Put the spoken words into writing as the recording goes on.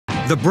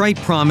The bright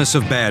promise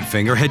of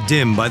Badfinger had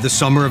dimmed by the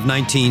summer of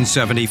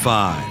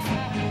 1975.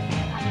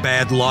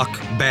 Bad luck,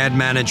 bad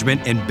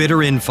management, and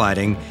bitter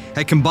infighting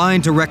had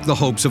combined to wreck the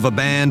hopes of a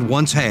band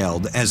once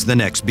hailed as the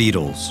next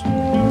Beatles.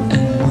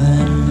 And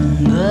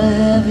when the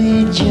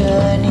heavy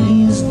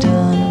journey's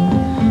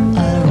done,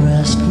 I'll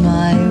rest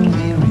my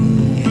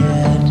weary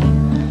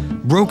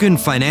head. Broken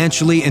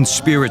financially and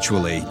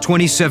spiritually,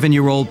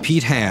 27-year-old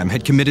Pete Ham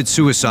had committed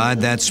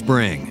suicide that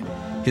spring.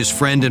 His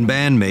friend and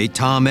bandmate,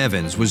 Tom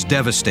Evans, was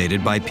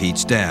devastated by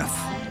Pete's death.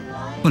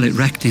 Well, it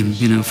wrecked him,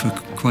 you know, for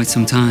quite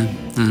some time,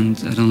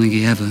 and I don't think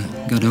he ever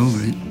got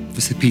over it.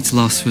 Obviously, Pete's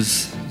loss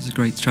was a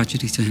great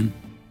tragedy to him.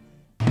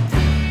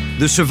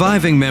 The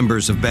surviving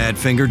members of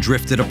Badfinger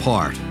drifted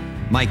apart.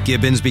 Mike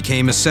Gibbons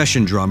became a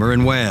session drummer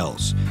in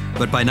Wales.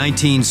 But by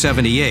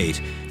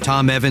 1978,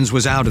 Tom Evans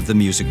was out of the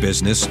music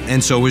business,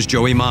 and so was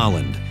Joey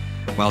Molland.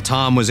 While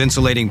Tom was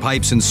insulating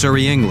pipes in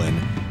Surrey, England,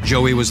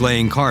 Joey was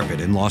laying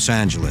carpet in Los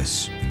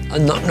Angeles. I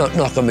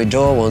knock on my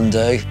door one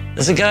day.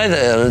 There's a guy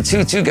there, and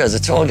two guys, a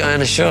tall guy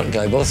and a short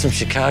guy, both from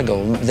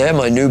Chicago. They're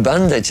my new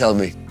band, they tell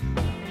me.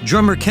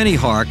 Drummer Kenny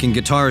Harck and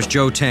guitarist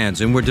Joe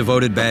Tansin were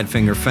devoted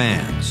Badfinger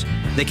fans.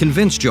 They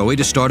convinced Joey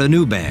to start a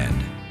new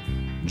band.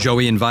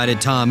 Joey invited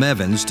Tom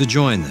Evans to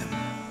join them.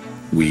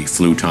 We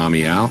flew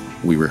Tommy out,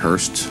 we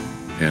rehearsed,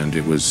 and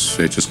it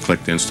just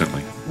clicked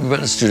instantly. We went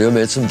to the studio,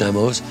 made some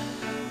demos,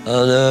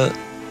 and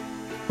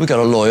we got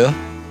a lawyer.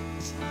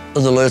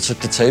 And the lawyer took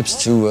the tapes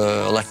to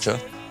Elektra,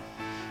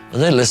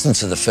 and they listened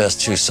to the first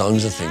two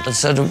songs, I think, and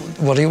said,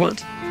 "What do you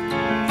want?"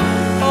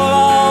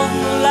 All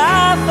the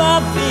life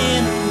I've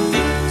been a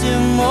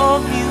victim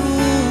of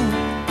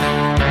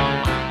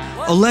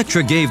you.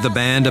 Elektra gave the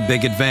band a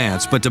big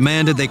advance, but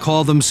demanded they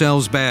call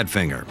themselves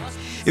Badfinger.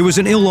 It was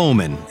an ill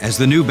omen, as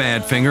the new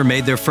Badfinger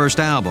made their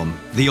first album.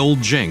 The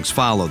old jinx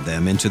followed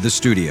them into the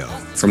studio.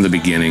 From the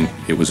beginning,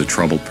 it was a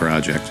troubled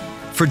project.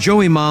 For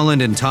Joey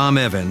Molland and Tom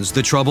Evans,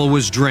 the trouble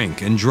was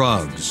drink and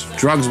drugs.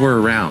 Drugs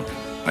were around.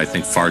 I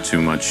think far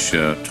too much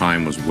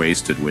time was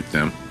wasted with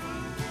them.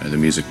 The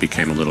music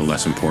became a little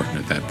less important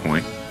at that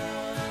point.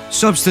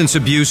 Substance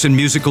abuse and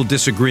musical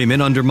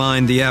disagreement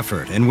undermined the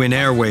effort, and when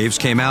Airwaves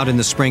came out in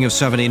the spring of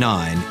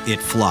 '79,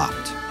 it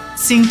flopped.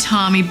 Seeing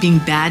Tommy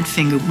being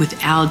Badfinger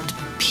without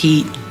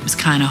Pete was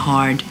kind of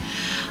hard.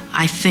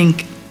 I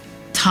think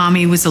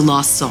Tommy was a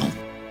lost soul.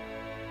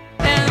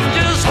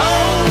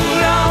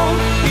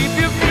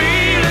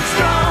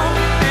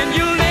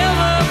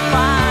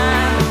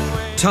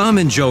 Tom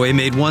and Joey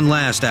made one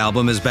last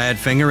album as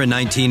Badfinger in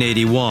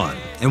 1981,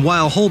 and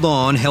while Hold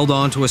On held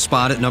on to a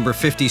spot at number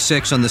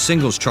 56 on the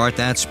singles chart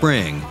that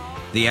spring,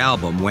 the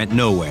album went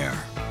nowhere.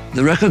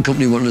 The record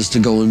company wanted us to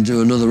go and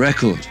do another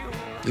record.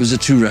 It was a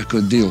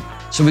 2-record deal.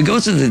 So we go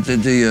to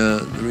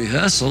the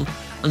rehearsal,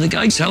 and the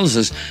guy tells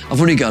us,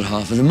 "I've only got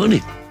half of the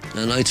money."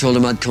 And I told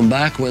him I'd come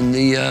back when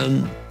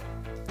when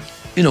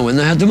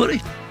they had the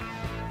money.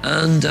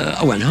 And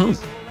I went home.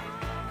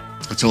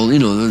 I told,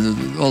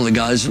 all the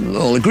guys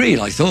all agreed,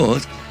 I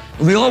thought,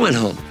 and we all went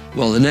home.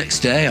 Well, the next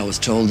day I was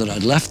told that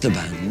I'd left the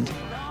band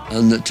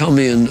and that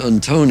Tommy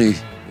and Tony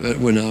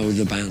were now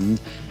the band.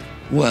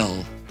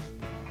 Well,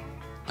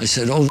 I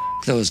said, "Oh,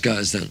 those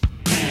guys then."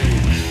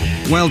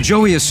 While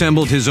Joey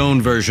assembled his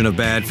own version of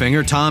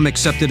Badfinger, Tom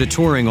accepted a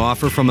touring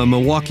offer from a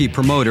Milwaukee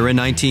promoter in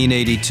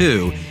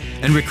 1982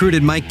 and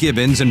recruited Mike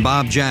Gibbons and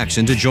Bob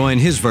Jackson to join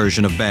his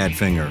version of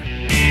Badfinger.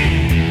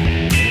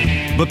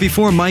 But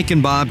before Mike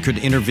and Bob could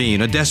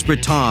intervene, a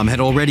desperate Tom had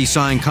already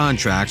signed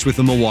contracts with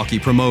the Milwaukee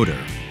promoter.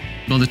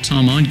 By the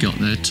time I'd got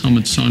there, Tom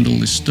had signed all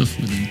this stuff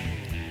with him.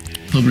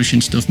 Publishing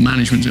stuff,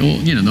 management, the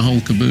whole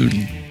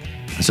caboodle.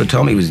 So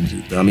Tommy was,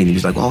 he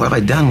was like, "Oh, what have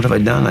I done? What have I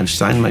done? I've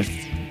signed my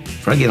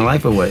friggin'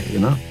 life away,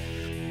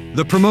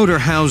 The promoter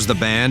housed the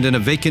band in a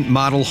vacant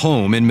model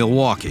home in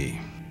Milwaukee.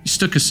 He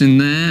stuck us in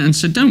there and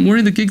said, "Don't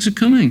worry, the gigs are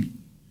coming."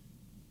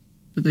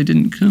 But they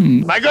didn't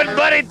come. My good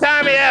buddy,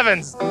 Tommy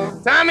Evans.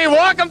 Tommy,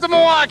 welcome to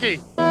Milwaukee.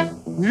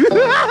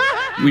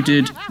 We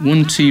did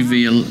one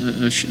TV,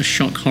 a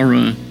shock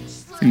horror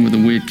thing with a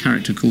weird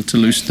character called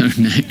Toulouse Stone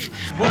Neck.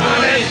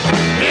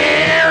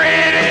 Here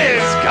it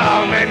is,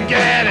 come and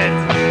get it.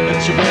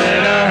 But you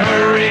better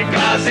hurry,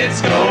 'cause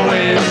it's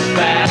going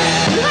fast.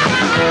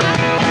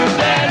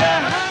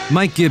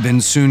 Mike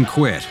Gibbons soon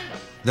quit.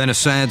 Then a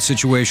sad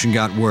situation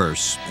got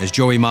worse as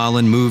Joey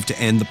Molland moved to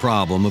end the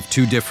problem of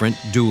two different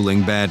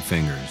dueling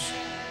Badfingers.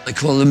 I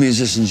called the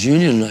Musicians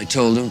Union and I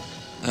told them,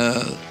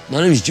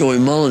 "My name's Joey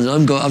Molland, and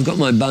I've got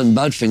my band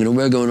Badfinger and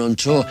we're going on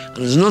tour. And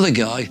there's another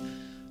guy,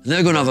 and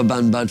they're going to have a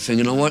band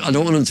Badfinger, and I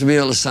don't want them to be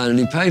able to sign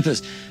any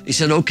papers." He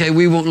said, "Okay,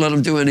 we won't let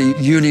them do any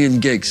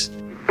union gigs."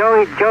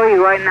 Joey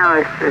right now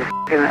is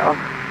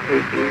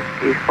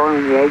he's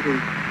phoning the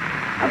agent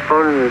and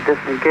phoning the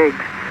different gigs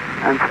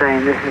and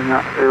saying this is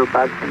not real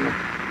Badfinger.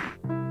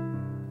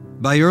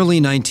 By early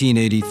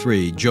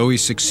 1983, Joey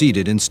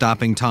succeeded in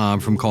stopping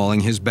Tom from calling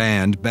his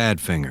band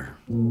Badfinger.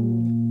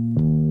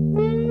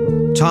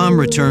 Tom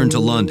returned to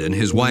London,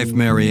 his wife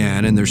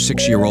Marianne, and their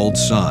 6-year-old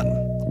son.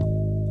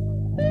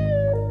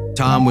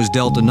 Tom was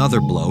dealt another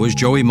blow as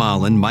Joey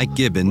Molland, Mike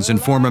Gibbons, and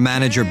former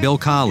manager Bill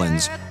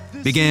Collins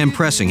began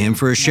pressing him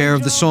for a share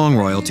of the song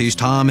royalties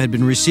Tom had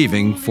been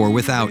receiving for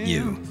Without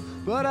You.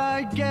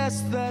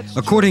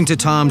 According to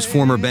Tom's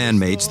former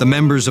bandmates, the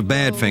members of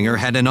Badfinger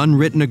had an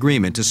unwritten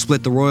agreement to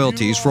split the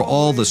royalties for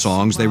all the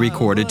songs they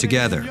recorded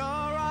together.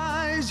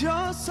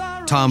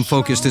 Tom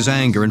focused his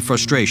anger and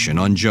frustration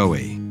on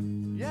Joey.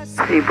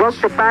 He broke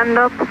the band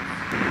up,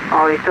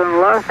 or he's done a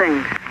lot of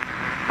things,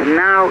 but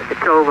now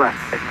it's over.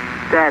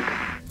 It's dead.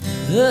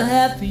 The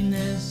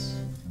happiness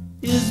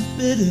is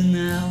bitter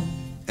now.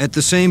 At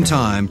the same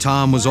time,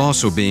 Tom was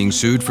also being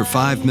sued for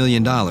 $5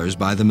 million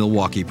by the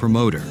Milwaukee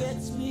promoter.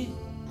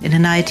 In the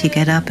night, he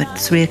get up at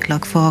 3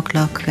 o'clock, 4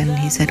 o'clock, and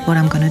he said, what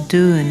I'm gonna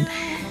do, and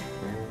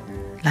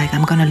like,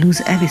 I'm gonna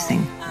lose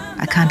everything.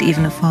 I can't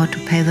even afford to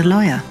pay the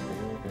lawyer.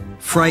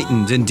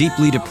 Frightened and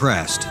deeply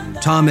depressed,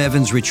 Tom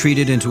Evans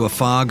retreated into a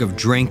fog of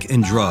drink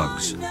and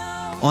drugs.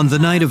 On the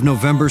night of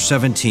November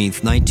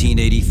 17th,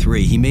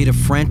 1983, he made a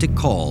frantic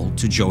call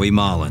to Joey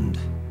Molland.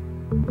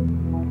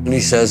 And he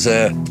says,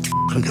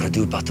 what are we gonna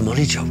do about the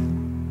money, Joe?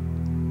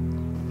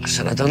 I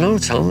said, I don't know,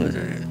 Tom.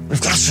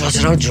 We've got to sort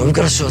it out, Joe. We've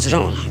got to sort it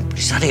out. But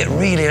he started to get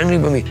really angry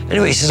with me.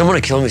 Anyway, he says, I'm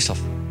going to kill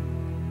myself.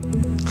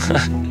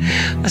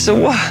 I said,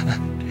 what?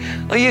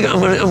 Oh, I'm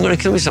going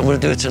to kill myself. I'm going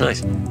to do it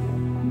tonight.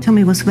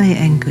 Tommy was very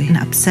angry and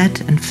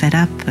upset and fed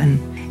up.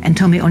 And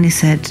Tommy only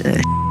said,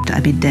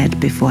 I'll be dead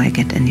before I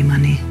get any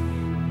money.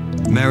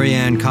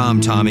 Marianne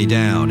calmed Tommy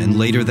down, and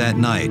later that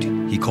night,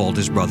 he called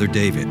his brother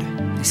David.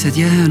 He said,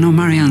 yeah, no,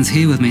 Marianne's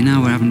here with me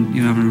now.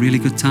 You're having a really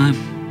good time.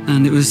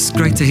 And it was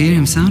great to hear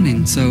him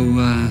sounding so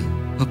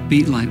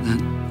upbeat like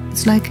that.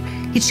 It's like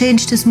he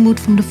changed his mood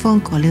from the phone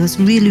call. He was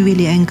really,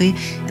 really angry,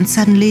 and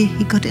suddenly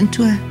he got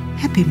into a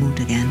happy mood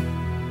again.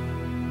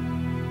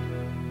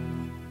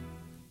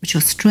 Which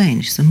was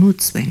strange, the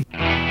mood swing.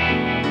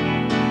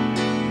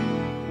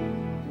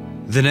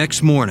 The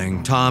next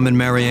morning, Tom and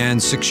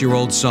Marianne's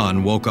 6-year-old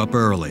son woke up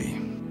early.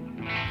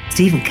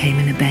 Stephen came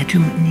in the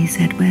bedroom and he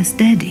said, where's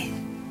Daddy?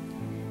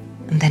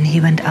 And then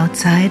he went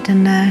outside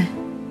and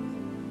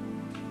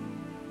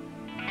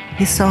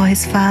he saw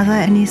his father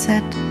and he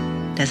said,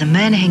 there's a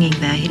man hanging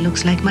there, he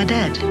looks like my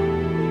dad.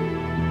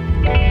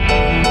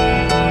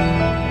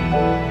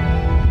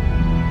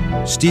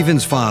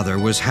 Stephen's father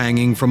was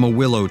hanging from a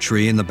willow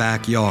tree in the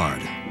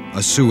backyard,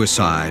 a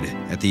suicide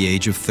at the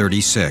age of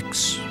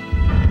 36.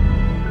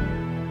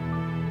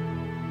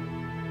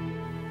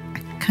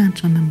 I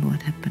can't remember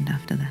what happened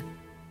after that.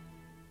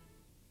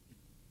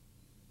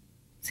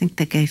 I think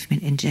they gave me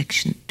an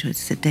injection to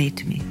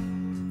sedate me.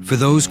 For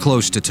those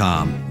close to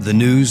Tom, the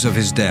news of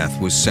his death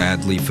was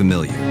sadly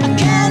familiar. I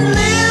can't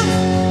live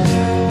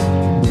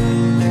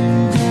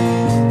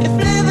if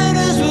living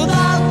is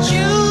without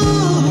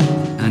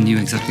you. I knew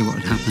exactly what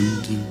had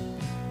happened, and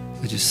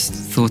I just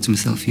thought to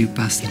myself, you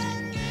bastard.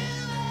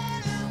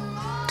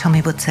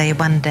 Tommy would say,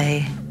 one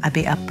day I'll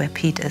be up where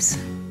Pete is.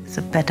 It's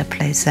a better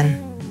place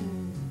than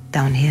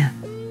down here.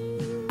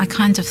 I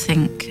kind of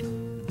think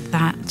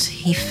that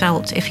he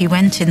felt if he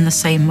went in the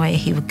same way,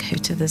 he would go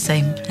to the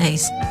same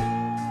place.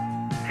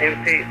 Him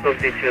and Pete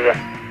loved each other.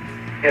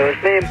 It was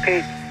me and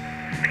Pete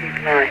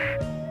and I.